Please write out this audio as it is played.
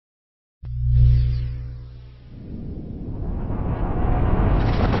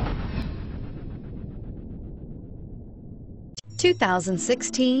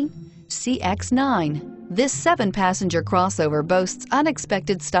2016 CX-9. This 7-passenger crossover boasts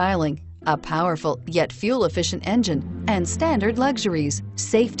unexpected styling, a powerful yet fuel-efficient engine, and standard luxuries.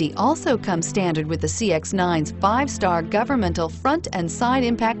 Safety also comes standard with the CX-9's 5-star governmental front and side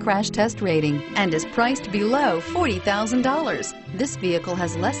impact crash test rating and is priced below $40,000. This vehicle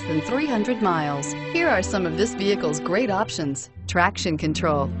has less than 300 miles. Here are some of this vehicle's great options: traction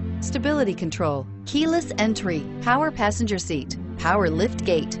control, stability control, keyless entry, power passenger seat, power lift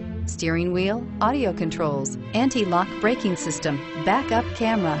gate, steering wheel audio controls, anti-lock braking system, backup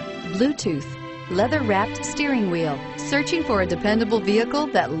camera, Bluetooth, leather-wrapped steering wheel. Searching for a dependable vehicle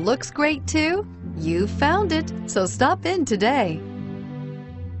that looks great too? You found it, so stop in today.